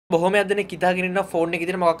බොහොමයක් දෙනෙක් හිතාගෙන ඉන්න ෆෝන් එකේ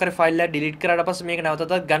තියෙන මොකක් හරි ෆයිල් එකක් ඩිලීට් කරාට පස්සේ මේක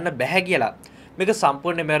නැවතත් ගන්න බැහැ කියලා. මේක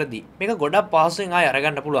සම්පූර්ණයෙන්ම වැරදි. මේක ගොඩක් පහසුවෙන් ආයෙ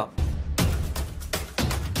අරගන්න පුළුවන්.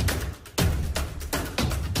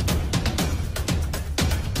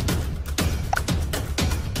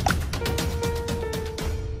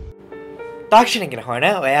 තාක්ෂණය කියන හොයන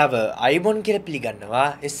ඔයාව iPhone කියලා පිළිගන්නවා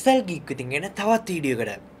SL Geek විසින් එන තවත්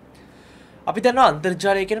වීඩියෝකට. අපි දන්නවා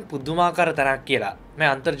අන්තර්ජාලය කියන පුදුමාකාර තැනක් කියලා. මේ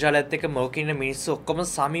අන්තර්ජාලයත් එක්ක මොකකින් ඉන්න මිනිස්සු ඔක්කොම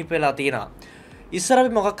සමීප වෙලා තියෙනවා. ඉස්සර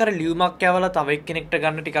අපි මොකක් හරි ලියුමක් යවලා තව එක්කෙනෙක්ට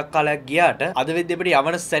ගන්න ටිකක් කාලයක් ගියාට අද වෙද්දී අපිට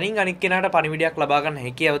යවන සැනින් අනික් කෙනාට පණිවිඩයක් ලබා ගන්න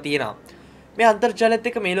හැකියාව තියෙනවා. මේ අන්තර්ජාලයත්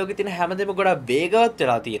එක්ක මේ ලෝකේ තියෙන හැමදේම ගොඩක් වේගවත්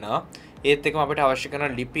වෙලා තියෙනවා. ඒත් එක්කම අපිට අවශ්‍ය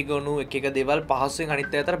කරන ලිපි ගොනු එක එක දේවල් පහසුවෙන්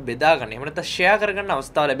අනිත් අතට බෙදා ගන්න. එහෙම නැත්නම් ෂෙයා කරගන්න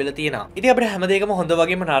අවස්ථාව ලැබිලා තියෙනවා. ඉතින් අපිට හැමදේකම හොඳ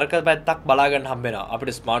වගේම නරක පැත්තක් බලා ගන්න හම්බ වෙනවා.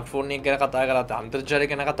 අපිට ස්මාර්ට්ෆෝන් එක ගැන කතා කරත්, අන්තර්ජාලය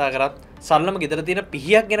ගැන කතා කරත්, සරලම ගෙදර තියෙන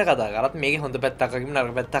පිහියක් ගැන කතා කරත් මේකේ හොඳ පැත්තක් වගේම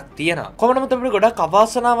නරක පැත්තක් තියෙනවා. කොහොම නමුත් අපිට ගොඩක්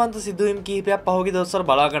අවාසනාවන්ත සිදුවීම් කිහිපයක් පහුගිය දවස්වල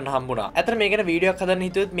බලා ගන්න හම්බුණා. ඇත්තට මේ ගැන වීඩියෝයක් හදන්න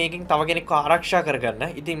හිතුවෙත් මේකෙන් තව කෙනෙක්ව ආරක්ෂා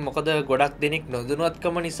කරගන්න. ඉතින් මොකද ගොඩක් දෙනෙක්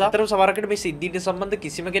නොදැනුවත්කම නිසා අතරම සමහරකට මේ සිද්ධියට සම්බන්ධ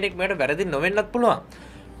කිසිම කෙනෙක් මේකට වැරදි නොවෙන්නත් පුළුවන්.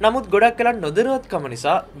 නමුත් ගොඩක් වෙලා නොදැනුවත්කම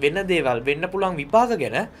නිසා වෙන දේවල් වෙන්න පුළුවන් විපාක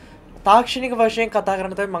ගැන තාක්ෂණික වශයෙන් කතා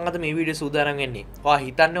කරන්න තමයි මම අද මේ වීඩියෝ සූදානම් වෙන්නේ. ඔයා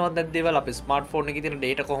හිතන්නේවත් නැති දේවල් අපේ ස්මාර්ට්ෆෝන් එකේ තියෙන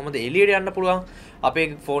data කොහොමද එළියට යන්න පුළුවන්? අපේ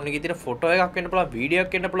ෆෝන් එකේ තියෙන ෆොටෝ එකක් වෙන්න පුළුවන්, වීඩියෝ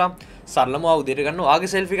එකක් වෙන්න පුළුවන්, සරලම ආ උදේට ගන්න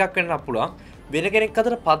ඔයාගේ සෙල්ෆි එකක් වෙන්නත් පුළුවන්. වෙන කෙනෙක්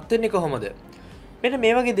අතරපත් වෙන්නේ කොහොමද? මෙන්න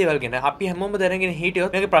මේ වගේ දේවල් ගැන අපි හැමෝම දැනගෙන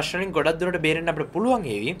හිටියොත් මේකේ ප්‍රශ්න වලින් ගොඩක් දුරට බේරෙන්න අපිට පුළුවන්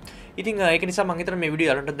වේවි. ඉතින් ඒක නිසා මම හිතනවා මේ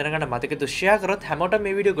වීඩියෝ යාළුවන්ට දැනගන්න මතකද ෂෙයා කරොත් හැමෝටම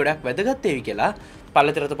මේ වීඩියෝ ගොඩක් වැදගත් වේවි කියලා.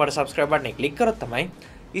 පළලතරත පාට subscribe button එක click කරොත් තමයි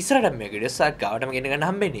ඉස්සරහට මේ වීඩියෝ සාක් ගාවටම ගෙන ගන්න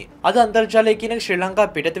හම්බෙන්නේ. අද අන්තර්ජාලය කියන එක ශ්‍රී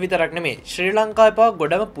ලංකාව පිටත විතරක් නෙමෙයි. ශ්‍රී ලංකාවේ පවා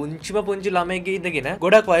ගොඩම පුංචි ළමයිගේ ඉඳගෙන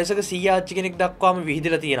ගොඩක් වයසක සීයා ආච්චි කෙනෙක් දක්වාම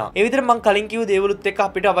විහිදලා තියෙනවා. ඒ විතර මම කලින් කිව්ව දේවලුත් එක්ක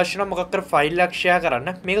අපිට අවශ්‍ය නම් මොකක් කර ෆයිල් එකක් ෂෙයා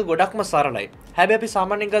කරන්න මේක ගොඩක්ම සරලයි. හැබැයි අපි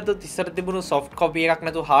සාමාන්‍යයෙන් ගත්තොත් ඉස්සර තිබුණු soft copy එකක්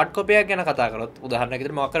නැතුව hard copy එකක් ගැන කතා කරොත් උදාහරණයක්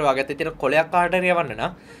විදිහට මොකක් කර වාගත්තේ තියෙන කොලයක් කාට හරි යවන්න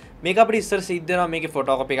නම් මේක අපිට ඉස්සර සිද්ධ වෙනවා මේකේ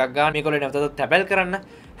ෆොටෝ කොපි එකක් ගන්න මේක වල නැවතත් තැපල් කරන්න.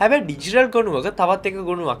 හැබැයි ඩිජිටල් ගොනුවක තවත් එක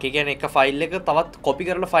ගොනුවක්. ඒ කියන්නේ එක ෆයිල් එක තවත් කොපි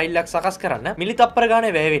කරලා ෆයිල් එකක් සකස් කරන්න මිලි තප්පර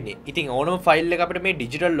ගානේ වැය වෙන්නේ. ඉතින් ඕනම ෆයිල් එක අපිට මේ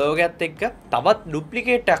ඩිජිටල් ලෝගෝයත් එක්ක තවත්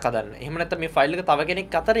ඩුප්ලිකේට් එකක් හදන්න. එහෙම නැත්නම් මේ ෆයිල් එක තව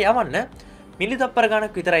කෙනෙක් අතර යවන්න මිලි තප්පර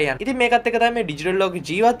ගානක් විතරයි යන්නේ. ඉතින් මේකත් එක්ක තමයි මේ ඩිජිටල් ලෝකේ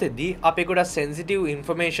ජීවත් වෙද්දී අපේ ගොඩක් සෙන්සිටිව්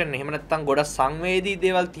ඉන්ෆර්මේෂන් එහෙම නැත්නම් ගොඩක් සංවේදී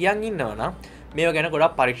දේවල් තියන් ඉන්නවා නම් මේව ගැන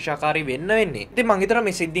ගොඩක් පරීක්ෂාකාරී වෙන්න වෙන්නේ. ඉතින් මම හිතනවා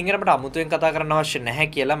මේ සිද්ධියෙන් ගැන අපිට අමුතුවෙන් කතා කරන්න අවශ්‍ය නැහැ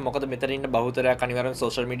කියලා. මොකද මෙතන ඉන්න බහුතරයක් අනිවාර්යයෙන්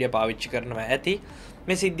සෝෂල් මීඩියා පාවිච්චි කරනවා ඇති.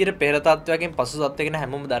 මේ සිද්ධියට පෙර තත්වයකින් පසු තත්වයකින්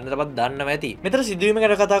හැමෝම දන්නවා ඇති. මෙතන සිදුවීම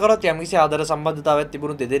ගැන කතා කරොත් යම්කිසි ආදර සම්බන්ධතාවයක්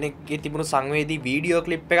තිබුණු දෙදෙනෙක්ගේ තිබුණු සංවේදී වීඩියෝ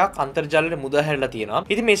ක්ලිප් එකක් අන්තර්ජාලයට මුදහැරලා තියෙනවා.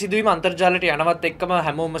 ඉතින් මේ සිදුවීම අන්තර්ජාලයට යනවත් එක්කම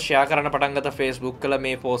හැමෝම ෂෙයා කරන්න පටන් ගත්තා. Facebook වල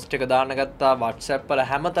මේ පෝස්ට් එක දාන්න ගත්තා. WhatsApp වල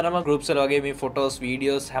හැමතැනම groups වල වගේ මේ photos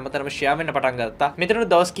videos හැමතැනම ෂෙයා වෙන්න පටන් ගත්තා. මෙතන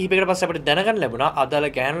දවස් කිහිපයකට පස්සේ අපිට දැනගන්න ලැබුණා අදාළ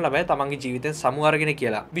ගෑනු ළමයි තමන්ගේ ජීවිතෙන් සමු අරගෙන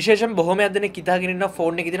කියලා. විශේෂයෙන් බොහොමයක් දෙනෙක් හිතාගෙන ඉන්න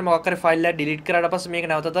ෆෝන් එකේ තියෙන මොකක් හරි ෆයිල් එකක් ඩිලීට් කරාට පස්සේ මේක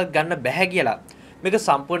නැවතත් ගන්න බැහැ කියලා. මේක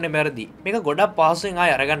සම්පූර්ණයෙන්ම වැරදි. මේක ගොඩක් පහසුවෙන්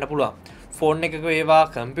ආයෙ අරගන්න පුළුවන්. ෆෝන් එකක වේවා,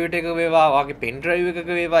 කම්පියුටර් එකක වේවා, වාගේ පෙන් ඩ්‍රයිව්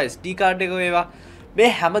එකක වේවා, SD කාඩ් එකක වේවා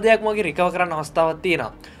මේ හැම දෙයක්ම වගේ රිකවර් කරන්න අවස්ථාවක්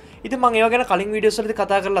තියෙනවා. ඉතින් මම ඒව ගැන කලින් වීඩියෝස් වලදී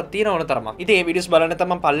කතා කරලා තියෙන ඕන තරමක්. ඉතින් මේ වීඩියෝස් බලන්න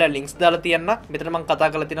තමයි මම පල්ලෙහා ලින්ක්ස් දාලා තියන්න. මෙතන මම කතා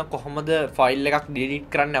කරලා තියෙනවා කොහොමද ෆයිල් එකක් ඩිලීට්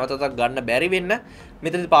කරන්න නැවතත් ගන්න බැරි වෙන්න.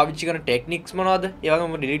 මෙතනදී පාවිච්චි කරන ටෙක්නික්ස් මොනවද? ඒ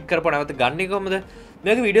වගේම ඩිලීට් කරපුවා නැවත ගන්නේ කොහොමද?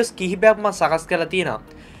 මේක වීඩියෝස් කිහිපයක් මම සකස් කරලා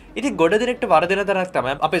තියෙනවා. ඉතින් ගොඩ දෙනෙක්ට වරදින තරක්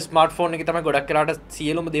තමයි අපේ ස්මාර්ට්ෆෝන් එකේ තමයි ගොඩක් වෙලාවට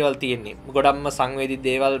සියලුම දේවල් තියෙන්නේ. ගොඩක්ම සංවේදී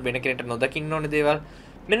දේවල් වෙන කෙනෙක්ට නොදකින්න ඕනේ දේවල්.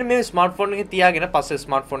 මෙන්න මේ ස්මාර්ට්ෆෝන් එකේ තියාගෙන පස්සේ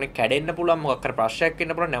ස්මාර්ට්ෆෝන් එක කැඩෙන්න පුළුවන් මොකක් හරි ප්‍රශ්නයක්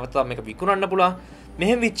වෙන්න පුළුවන් නැවත මේක විකුණන්න පුළුවන්.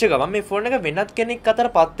 මෙහෙම විච්ච ගමන් මේ ෆෝන් එක වෙනත් කෙනෙක්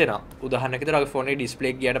අතරපත් වෙනවා. උදාහරණයක් විදිහට ඔයාගේ ෆෝන් එකේ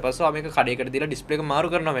ඩිස්ප්ලේ එක ගියාට පස්සේ මේක කඩේකට දීලා ඩිස්ප්ලේ එක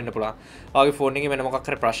මාරු කරනවා වෙන්න පුළුවන්. ඔයාගේ ෆෝන් එකේ වෙන මොකක්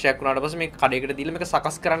හරි ප්‍රශ්නයක් වුණාට පස්සේ මේක කඩේකට දීලා මේක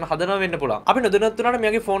සකස් කරන්න හදනවා වෙන්න පුළුවන්. අපි නොදැනුවත් වුණාට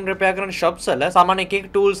මේගේ ෆෝන් රිපෙයාර් කරන shops වල සාමාන්‍ය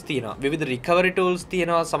එක tools තියෙනවා. විවිධ recovery tools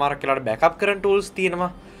තියෙනවා. සමහර වෙලාවට backup කරන tools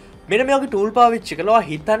තියෙනවා. මෙන්න මේ වගේ ටූල් පාවිච්චි කළා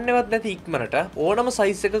හිතන්නේවත් නැති ඉක්මනට ඕනම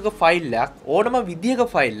සයිස් එකක ෆයිල් එකක් ඕනම විදියක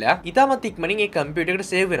ෆයිල් එකක් ඉතාමත් ඉක්මනින් ඒ කම්පියුටර් එකට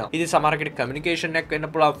සේව් වෙනවා. ඉතින් සමහර කෙනෙක් කමියුනිකේෂන් එකක් වෙන්න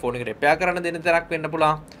පුළුවන්, ෆෝන් එක රිපෙයාර් කරන්න දෙන තරක් වෙන්න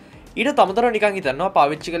පුළුවන්. ඊට තමතර නිකන් හිතනවා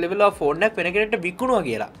පාවිච්චි කළ වෙලාව ෆෝන් එකක් වෙන කෙනෙක්ට විකුණුවා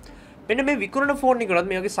කියලා. මෙන්න මේ විකුණන ෆෝන් එකකට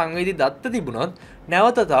මේ වගේ සංවේදී දත්ත තිබුණොත්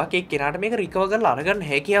නැවත තාක ඒ කෙනාට මේක රිකවර් කරලා අරගන්න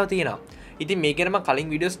හැකියාව තියෙනවා. ඉතින් මේක ගැන මම කලින්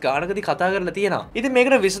වීඩියෝස් ගානකදී කතා කරලා තියෙනවා. ඉතින්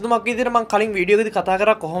මේකට විසඳුමක් විදිහට මම කලින් වීඩියෝකදී කතා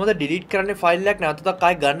කරා කොහොමද ඩිලීට් කරන්නේ ෆයිල් එකක් නැවතත්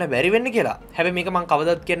ආයෙ ගන්න බැරි වෙන්නේ කියලා. හැබැයි මේක මම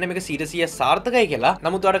කවදාවත් කියන්නේ මේක 100% සාර්ථකයි කියලා.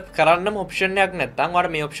 නමුත් ඔයාලට කරන්නම ඔප්ෂන් එකක් නැත්නම්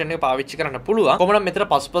ඔයාලට මේ ඔප්ෂන් එක පාවිච්චි කරන්න පුළුවන්. කොහොමනම් මෙතන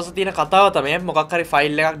පසුපස තියෙන කතාව තමයි මොකක් හරි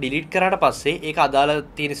ෆයිල් එකක් ඩිලීට් කරාට පස්සේ ඒක අදාළ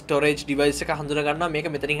තියෙන ස්ටෝරේජ් ඩිවයිස් එක හඳුනා ගන්නවා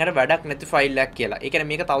මේක මෙතනින් හරිය වැඩක් නැති ෆයිල් එකක් කියලා. ඒ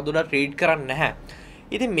කියන්නේ මේක තවදුරටත් රීඩ් කරන්නේ නැහැ.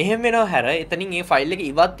 ඉතින් මෙහෙම වෙනව හැර එතනින් මේ ෆයිල් එක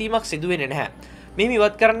ඉවත් වීමක් සිදු වෙන්නේ නැහැ. මේ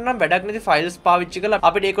ඉවත් කරන්න නම් වැඩක් නැති ෆයිල්ස් පාවිච්චි කරලා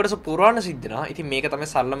අපිට ඒ කොටස පුරවන්න සිද්ධ වෙනවා. ඉතින් මේක තමයි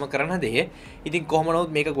සරලම කරන දේ. ඉතින් කොහොම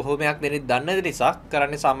නමුත් මේක කොහොමයක් දෙන්නේ දන්නේ නැති නිසා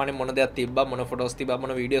කරන්නේ සාමාන්‍ය මොන දෙයක් තිබ්බා මොන ෆොටෝස් තිබ්බා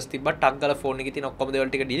මොන වීඩියෝස් තිබ්බා ටග් ගාලා ෆෝන් එකේ තියෙන ඔක්කොම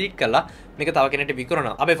දේවල් ටික ඩිලීට් කරලා මේක තව කෙනෙක්ට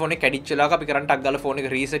විකුණනවා. අපේ ෆෝන් එක කැඩිච්ච වෙලාවක අපි කරන් ටග් ගාලා ෆෝන් එක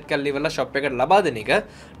රීසෙට් කරලා ඉවරලා ෂොප් එකට ලබා දෙන එක.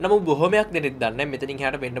 නමුත් බොහොමයක් දෙනෙක් දන්නේ නැහැ මෙතනින්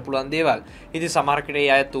එහාට වෙන්න පුළුවන් දේවල්. ඉතින් සමහර කෙනෙක්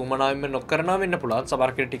ඒ අය තුමනාවෙන්ම නොකරනවා වෙන්න පුළුවන්.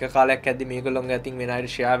 සමහර කෙනෙක් ටික කාලයක් ඇද්දි මේගොල්ලෝගේ අතින් වෙන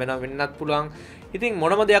අයට ෂෙයා වෙනවා වෙන්නත් පුළුවන්. ඉතින්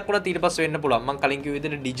මොනම දෙයක් වුණත් ඊට පස්සේ වෙන්න පුළුවන්. මම කලින් කිව්ව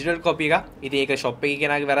විදිහට ඩිජිටල් කොපි එකක්. ඉතින් ඒක ෂොප් එකේ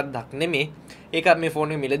කෙනාගේ වැරද්දක් නෙමෙයි. ඒක මේ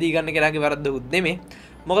ෆෝන් එක මිලදී ගන්න කෙනාගේ වැරද්දකුත් නෙමෙයි.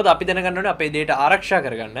 මොකද අපි දැනගන්න ඕනේ අපේ data ආරක්ෂා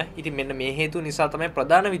කරගන්න. ඉතින් මෙන්න මේ හේතුව නිසා තමයි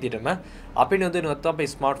ප්‍රධාන විදිහටම අපි නොදැනුවත්ව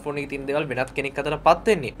අපේ ස්මාර්ට්ෆෝන් එකේ තියෙන දේවල් වෙනත් කෙනෙක් අතටපත්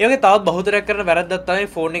වෙන්නේ. ඒ වගේ තවත් බහුතරයක් කරන වැරද්දක් තමයි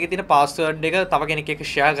ෆෝන් එකේ තියෙන පාස්වර්ඩ් එක තව කෙනෙක් එක්ක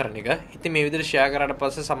ෂෙයා කරන එක. ඉතින් මේ විදිහට ෂෙයා කරාට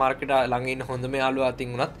පස්සේ සමහරකට ළඟ ඉන්න හොඳම යාළුවා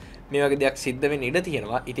අතින් උනත් මේ වගේ දෙයක් සිද්ධ වෙන්න ඉඩ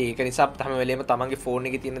තියෙනවා. ඉතින් ඒක නිසා හැම වෙලේම තමන්ගේ ෆෝන්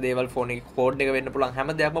එකේ තියෙන දේවල් ෆෝන් එකේ කෝඩ් එක වෙන්න පුළුවන්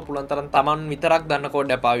හැම දෙයක්ම පුළුවන් තරම් තමන් විතරක් දන්න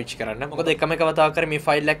කෝඩ් එක පාවිච්චි කරන්න. මොකද එකම එක වතාවක් කර මේ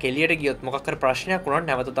ෆයිල් එක එළියට ගියොත් මොකක් කර ප්‍රශ්නයක් වුණොත්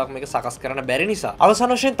නැවතත් මේක සකස් කරන්න බැරි නිසා.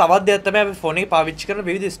 අවසාන වශයෙන් තවත් දෙයක් තමයි අපි ෆෝන් එකේ පාවිච්චි කරන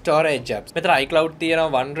විවිධ storage apps. මෙතන iCloud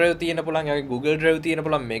තියෙනවා, OneDrive තියෙන්න පුළුවන්, ඒ වගේ Google Drive තියෙන්න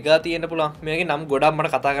පුළුවන්, Mega තියෙන්න පුළුවන්. මේකේ නම් ගොඩක්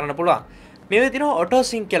මට කතා කරන්න පුළුවන්. මේ තියෙනවා auto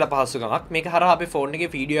sync කියලා පහසුකමක්. මේක හරහා අපේ ෆෝන් එකේ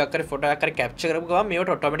වීඩියෝ එකක් හරි ෆොටෝ එකක් හරි කැප්චර් කරපු ගමන් මේවට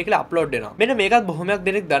ඔටෝමැටිකලි අප්ලෝඩ් වෙනවා. මෙන්න මේකත් බොහොමයක්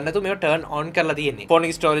දෙනෙක් දන්නේ නැතුව මේක ටර්න් ඔන් කරලා තියෙන්නේ. ෆෝන්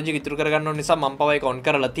එකේ ස්ටෝරේජ් එක ඉතුරු කරගන්න ඕන නිසා මම පවා ඒක ඔන්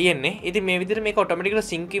කරලා තියෙන්නේ. ඉතින් මේ විදිහට මේක ඔටෝමැටිකලි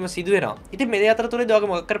සින්ක් වීම සිදු වෙනවා. ඉතින් මේ දෙය අතරතුරේදී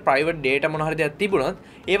ඔයගොල්ලෝ මොකක් කර ප්‍රයිවට් data මොන හරි දෙයක් තිබුණොත්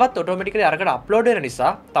ඒවත් ඔටෝමැටිකලි අරකට අප්ලෝඩ් වෙන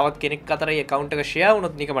නිසා තවත් කෙනෙක් අතර ඒ account එක share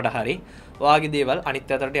වුණොත් නිකමට හරි ඔයාගේ දේවල්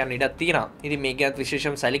අනිත් අතට යන්න ඉඩක් තියෙනවා. ඉතින් මේක ගැන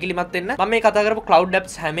විශේෂම සැලකිලිමත් වෙන්න. මම මේ කතා කරපු cloud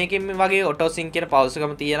apps හැම එකකින්ම වගේ auto sync කියන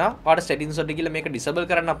පහසුකම තියෙනවා. ඔයාලට settings වලට ගිහලා මේක disable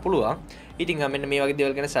කරන්න පුළුවන්. ඉතින් මෙන්න මේ වගේ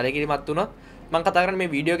දේවල් ගැන සැලකිලිමත් වුණොත් මම කතා කරන්නේ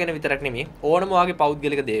මේ වීඩියෝ ගැන විතරක් නෙමෙයි ඕනම ඔයාගේ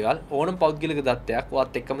පෞද්ගලික දේවල් ඕනම පෞද්ගලික දත්තයක්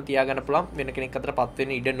ඔයත් එක්කම තියාගන්න පුළුවන් වෙන කෙනෙක් අතරපත්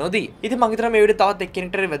වෙන්න ඉඩ නොදී. ඉතින් මම හිතනවා මේ වීඩියෝ තවත්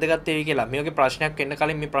එක්කෙනෙක්ට වැදගත් වෙයි කියලා. මේ වගේ ප්‍රශ්නයක් එන්න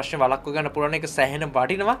කලින් මේ ප්‍රශ්නේ වළක්ව ගන්න පුළුවන් එක සෑහෙන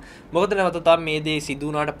වටිනවා. මොකද නැවත මේ දේ සිදු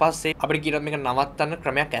වුණාට පස්සේ අපිට කියනවා මේක නවත්තන්න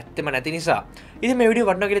ක්‍රමයක් ඇත්තෙම නැති නිසා. ඉතින් මේ වීඩියෝ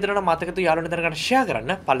වටිනවා කියලා හිතනවා මතකතු යාළුවන්ට දැනගන්න share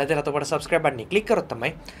කරන්න. පල්ලෙතර අතකොට subscribe button එක click කරොත්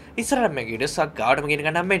තමයි ඉස්සරහට මේ වීඩියෝස් ගාඩම ගෙන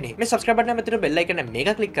ගන්න හම්බෙන්නේ. මේ subscribe button එක මෙතන bell icon එක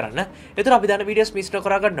මේක click කරන්න. එතකොට අපි දාන වීඩියෝස් මිස්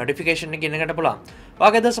නොකර ගන්න notification එක ගෙන ගන්න පුළුවන්.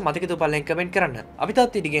 ඔයාගේ දවස මතකතු පල්ලෙන් කමෙන්ට් කරන්න. අපි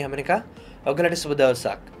තවත් වීඩියෝ එකක් හැම එක ඔයගලට සුබ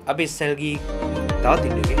දවසක්. අපි සෙල්ගී තවත්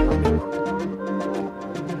වීඩියෝ එකක් හම්බෙමු.